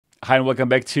Hi and welcome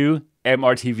back to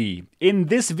MRTV. In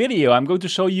this video, I'm going to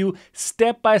show you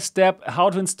step by step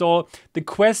how to install the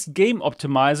Quest Game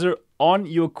Optimizer on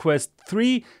your Quest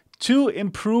 3 to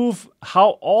improve how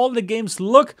all the games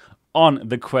look on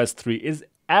the Quest 3. It's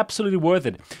absolutely worth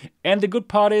it. And the good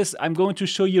part is I'm going to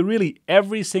show you really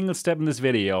every single step in this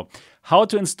video. How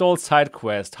to install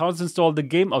SideQuest, how to install the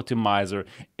Game Optimizer.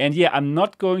 And yeah, I'm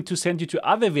not going to send you to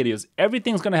other videos.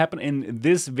 Everything's going to happen in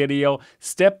this video,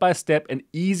 step by step and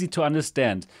easy to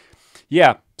understand.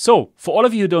 Yeah, so for all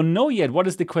of you who don't know yet, what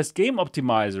is the Quest Game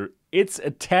Optimizer? It's a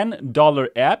 $10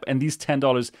 app, and these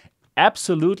 $10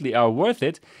 absolutely are worth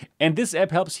it. And this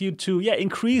app helps you to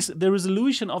increase the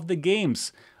resolution of the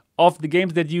games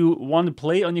that you want to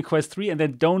play on your Quest 3 and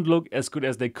that don't look as good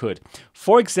as they could.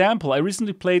 For example, I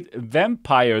recently played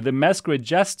Vampire: The Masquerade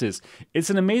Justice. It's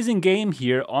an amazing game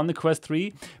here on the Quest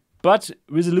 3, but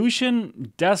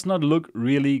resolution does not look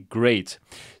really great.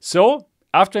 So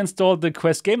after I installed the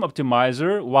Quest Game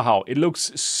Optimizer, wow, it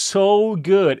looks so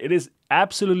good. It is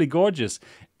absolutely gorgeous.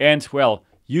 And well,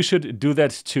 you should do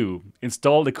that too.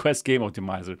 Install the Quest Game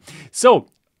Optimizer. So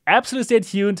absolutely stay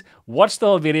tuned, watch the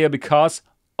whole video because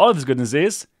all of this goodness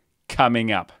is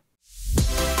coming up.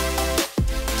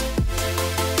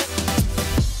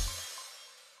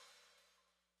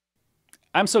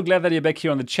 I'm so glad that you're back here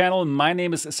on the channel. My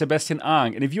name is Sebastian,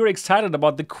 and if you're excited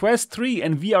about the Quest 3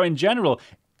 and VR in general,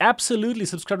 absolutely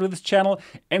subscribe to this channel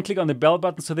and click on the bell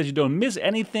button so that you don't miss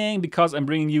anything, because I'm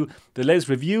bringing you the latest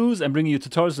reviews, I'm bringing you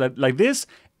tutorials like this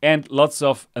and lots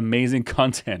of amazing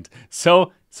content.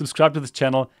 So subscribe to this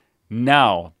channel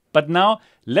now. But now,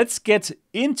 let's get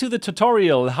into the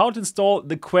tutorial how to install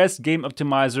the Quest Game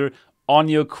Optimizer on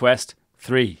your Quest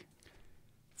 3.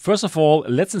 First of all,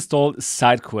 let's install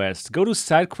SideQuest. Go to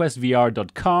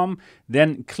sidequestvr.com,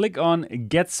 then click on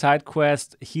Get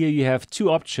SideQuest. Here you have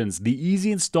two options, the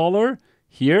Easy Installer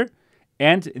here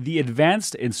and the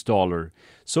Advanced Installer.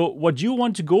 So what you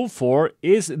want to go for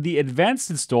is the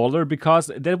Advanced Installer, because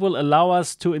that will allow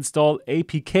us to install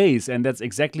APKs, and that's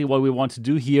exactly what we want to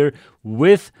do here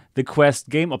with the Quest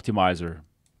Game Optimizer.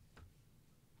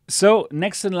 So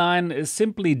next in line is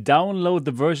simply download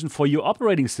the version for your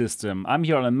operating system. I'm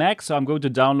here on a Mac, so I'm going to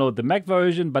download the Mac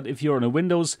version, but if you're on a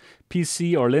Windows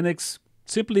PC or Linux,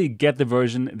 simply get the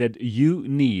version that you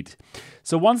need.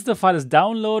 So once the file is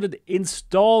downloaded,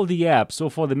 install the app. So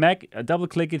for the Mac, I double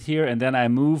click it here and then I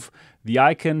move the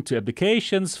icon to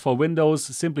applications. For Windows,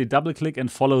 simply double click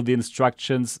and follow the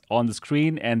instructions on the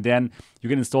screen, and then you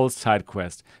can install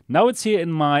SideQuest. Now it's here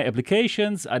in my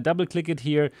applications. I double click it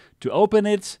here to open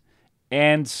it,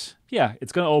 and yeah,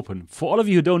 it's gonna open. For all of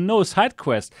you who don't know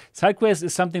SideQuest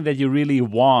is something that you really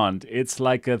want. It's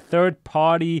like a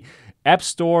third-party app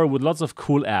store with lots of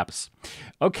cool apps.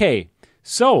 Okay,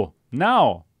 so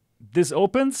now this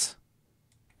opens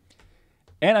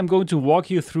and I'm going to walk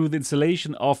you through the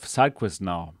installation of SideQuest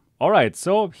now. All right,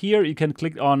 so here you can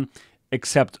click on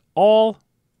Accept All.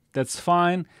 That's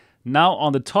fine. Now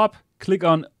on the top, click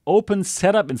on Open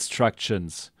Setup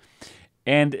Instructions.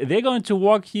 And they're going to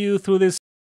walk you through this.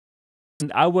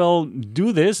 And I will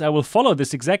do this. I will follow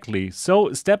this exactly.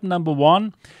 So step number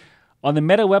 1. On the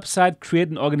Meta website, create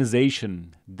an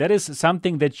organization. That is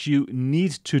something that you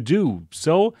need to do.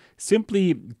 So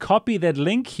simply copy that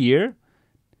link here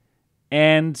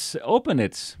and open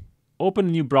it. Open a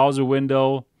new browser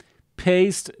window,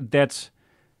 paste that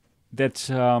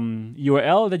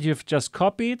URL that you've just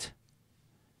copied,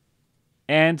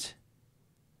 and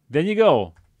then you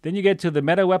go. Then you get to the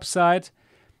Meta website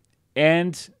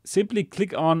and simply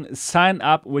click on sign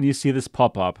up when you see this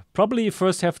pop up. Probably you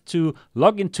first have to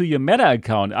log into your Meta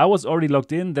account. I was already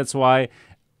logged in, that's why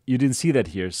you didn't see that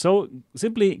here. So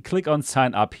simply click on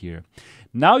sign up here.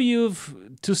 Now you've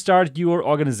to start your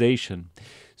organization.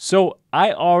 So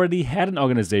I already had an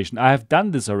organization. I have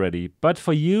done this already, but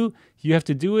for you, you have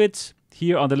to do it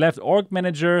here on the left, org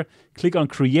manager, click on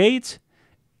create,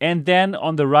 and then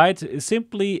on the right,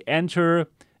 simply enter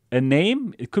a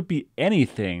name. It could be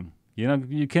anything. You know,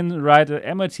 you can write a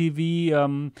MRTV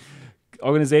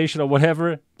organization or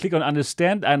whatever. Click on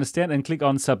understand, I understand, and click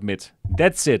on submit.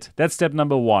 That's it. That's step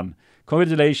number 1.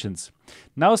 Congratulations.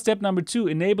 Now step number 2,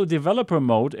 enable developer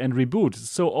mode and reboot.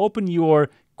 So open your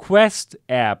Quest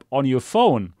app on your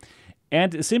phone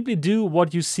and simply do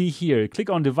what you see here. Click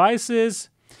on devices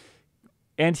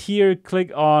and here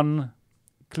click on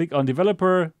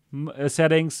developer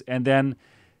settings, and then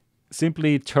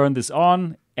simply turn this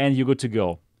on and you're good to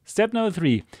go. Step number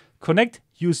 3, connect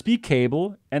USB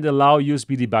cable and allow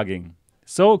USB debugging.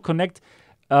 So connect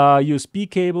USB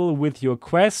cable with your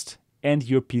Quest and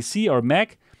your PC or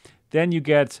Mac. Then you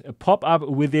get a pop-up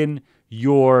within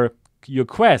your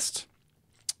Quest.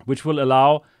 which will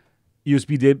allow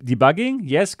USB debugging.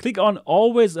 Yes, click on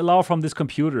always allow from this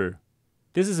computer.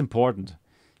 This is important.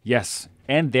 Yes,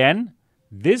 and then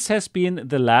this has been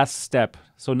the last step.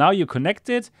 So now you're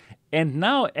connected, and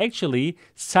now actually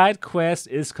SideQuest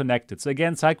is connected. So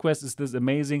again, SideQuest is this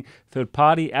amazing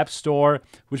third-party app store,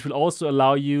 which will also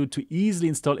allow you to easily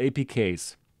install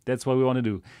APKs. That's what we want to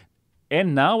do.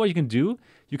 And now what you can do,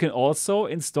 you can also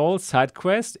install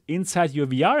SideQuest inside your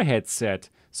VR headset.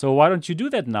 So why don't you do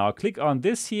that now? Click on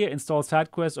this here, install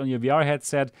SideQuest on your VR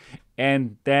headset,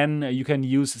 and then you can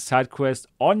use SideQuest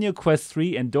on your Quest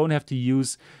 3 and don't have to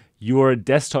use your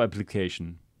desktop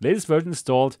application. Latest version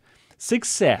installed.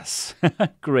 Success.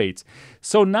 Great.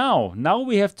 So now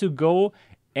we have to go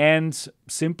and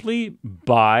simply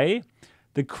buy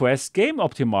the Quest Game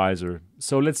Optimizer.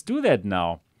 So let's do that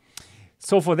now.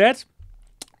 So for that,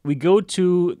 we go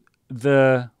to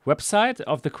the website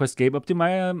of the Quest Game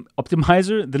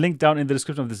Optimizer, the link down in the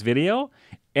description of this video.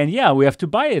 And yeah, we have to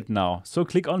buy it now. So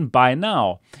click on Buy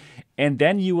Now. And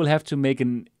then you will have to make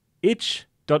an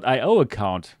itch.io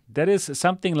account. That is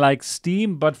something like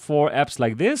Steam, but for apps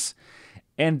like this.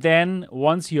 And then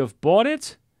once you have bought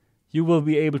it, you will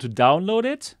be able to download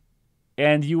it.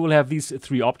 And you will have these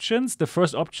three options. The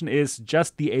first option is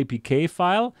just the APK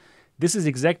file. This is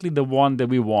exactly the one that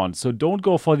we want. So don't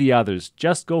go for the others.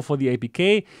 Just go for the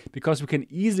APK because we can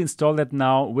easily install that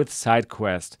now with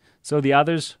SideQuest. So the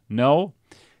others, no.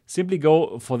 Simply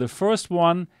go for the first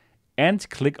one and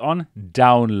click on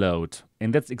Download.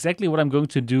 And that's exactly what I'm going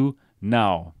to do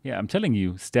now. Yeah, I'm telling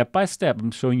you step by step.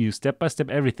 I'm showing you step by step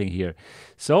everything here.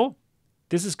 So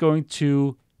this is going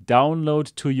to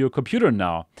download to your computer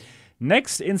now.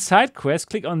 Next, in SideQuest,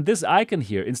 click on this icon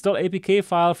here, install APK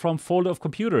file from folder of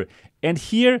computer. And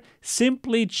here,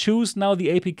 simply choose now the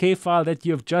APK file that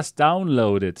you have just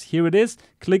downloaded. Here it is,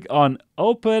 click on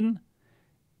Open,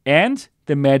 and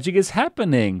the magic is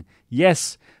happening.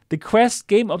 Yes, the Quest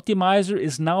Game Optimizer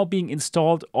is now being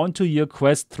installed onto your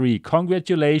Quest 3.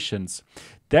 Congratulations.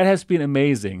 That has been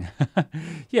amazing.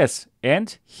 Yes,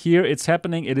 and here it's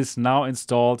happening. It is now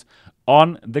installed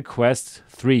on the Quest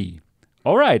 3.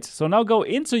 All right, so now go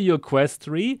into your Quest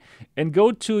 3 and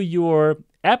go to your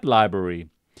app library.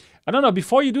 I don't know,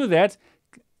 before you do that,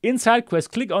 inside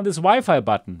Quest, click on this Wi-Fi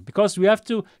button because we have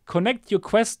to connect your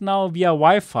Quest now via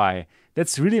Wi-Fi.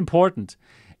 That's really important.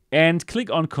 And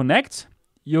click on Connect.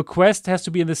 Your Quest has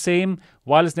to be in the same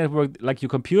wireless network like your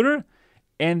computer.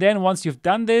 And then once you've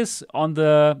done this, on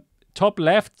the top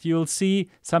left, you'll see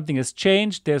something has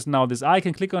changed. There's now this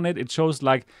icon. Click on it. It shows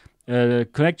like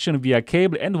connection via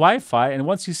cable and Wi-Fi, and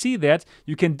once you see that,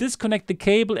 you can disconnect the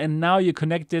cable and now you're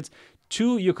connected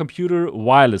to your computer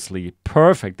wirelessly.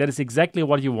 Perfect. That is exactly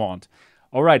what you want.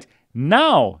 All right,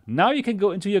 now you can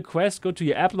go into your Quest, go to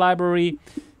your app library,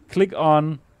 click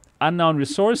on Unknown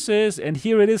Resources, and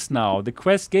here it is now, the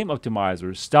Quest Game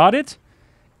Optimizer. Start it,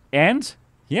 and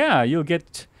yeah, you'll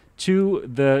get to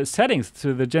the settings,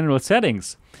 to the general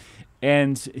settings,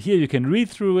 and here you can read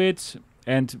through it.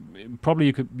 And probably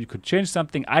you could change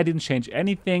something. I didn't change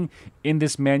anything in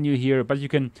this menu here, but you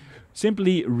can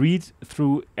simply read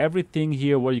through everything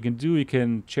here. What you can do, you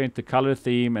can change the color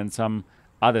theme and some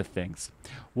other things.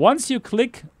 Once you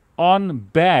click on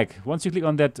back, once you click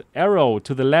on that arrow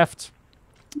to the left,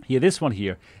 here, this one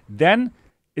here, then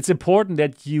it's important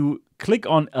that you click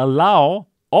on allow,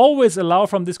 always allow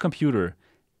from this computer.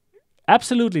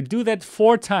 Absolutely, do that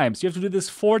 4 times. You have to do this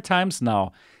 4 times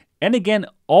now. And again,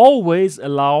 always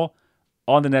allow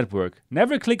on the network.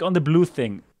 Never click on the blue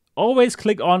thing. Always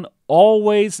click on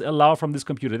always allow from this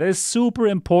computer. That is super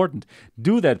important.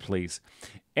 Do that, please.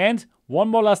 And one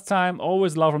more last time,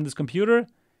 always allow from this computer.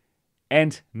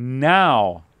 And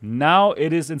now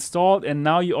it is installed, and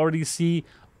now you already see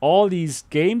all these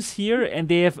games here, and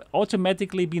they have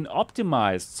automatically been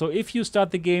optimized. So if you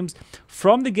start the games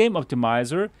from the Game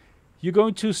Optimizer, you're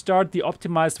going to start the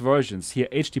optimized versions. Here,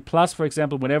 HD Plus, for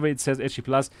example, whenever it says HD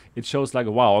Plus, it shows like,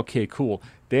 wow, okay, cool.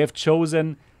 They have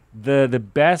chosen the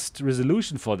best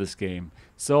resolution for this game.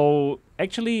 So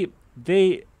actually,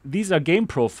 these are game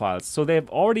profiles. So they have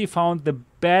already found the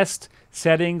best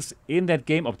settings in that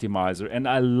Game Optimizer, and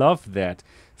I love that.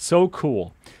 So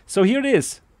cool. So here it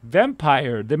is,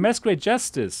 Vampire, The Masquerade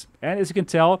Justice. And as you can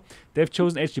tell, they've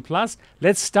chosen HD Plus.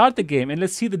 Let's start the game and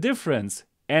let's see the difference.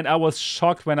 And I was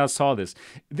shocked when I saw this.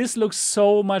 This looks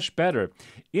so much better.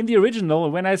 In the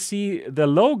original, when I see the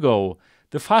logo,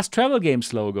 the Fast Travel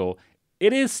Games logo,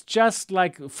 it is just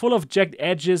like full of jagged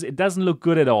edges. It doesn't look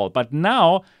good at all. But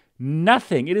now,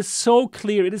 nothing. It is so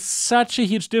clear. It is such a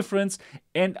huge difference,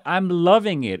 and I'm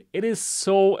loving it. It is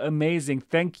so amazing.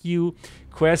 Thank you,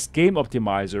 Quest Game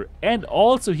Optimizer. And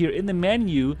also here in the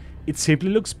menu, it simply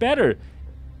looks better.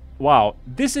 Wow,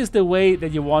 this is the way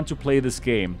that you want to play this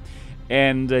game.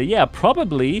 And yeah,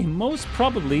 most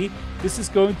probably, this is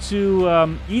going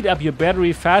to eat up your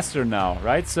battery faster now,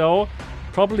 right? So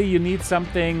probably you need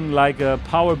something like a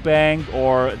power bank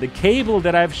or the cable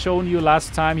that I've shown you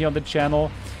last time here on the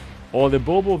channel, or the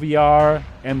Bobo VR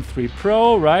M3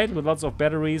 Pro, right? With lots of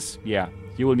batteries. Yeah,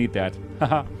 you will need that.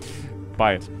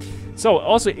 Buy it. So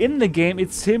also in the game,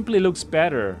 it simply looks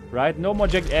better, right? No more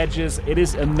jagged edges. It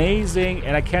is amazing,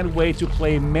 and I can't wait to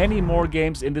play many more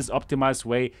games in this optimized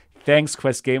way. Thanks,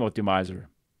 Quest Game Optimizer.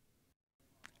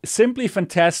 Simply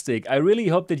fantastic. I really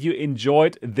hope that you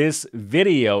enjoyed this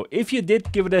video. If you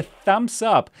did, give it a thumbs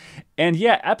up. And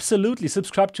yeah, absolutely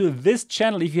subscribe to this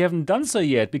channel if you haven't done so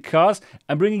yet, because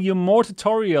I'm bringing you more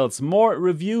tutorials, more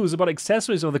reviews about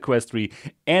accessories of the Quest 3,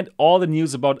 and all the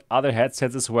news about other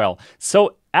headsets as well.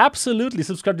 So absolutely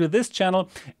subscribe to this channel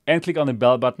and click on the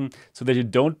bell button so that you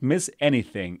don't miss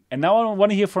anything. And now I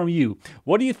want to hear from you.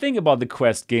 What do you think about the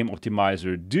Quest Game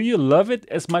Optimizer? Do you love it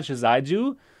as much as I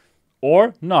do?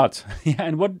 Or not? Yeah,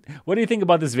 and what do you think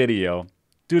about this video?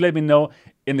 Do let me know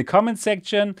in the comment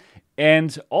section.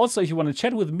 And also, if you want to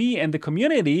chat with me and the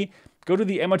community, go to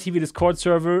the MRTV Discord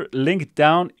server, link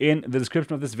down in the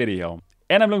description of this video.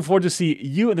 And I'm looking forward to see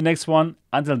you in the next one.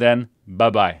 Until then,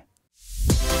 bye-bye.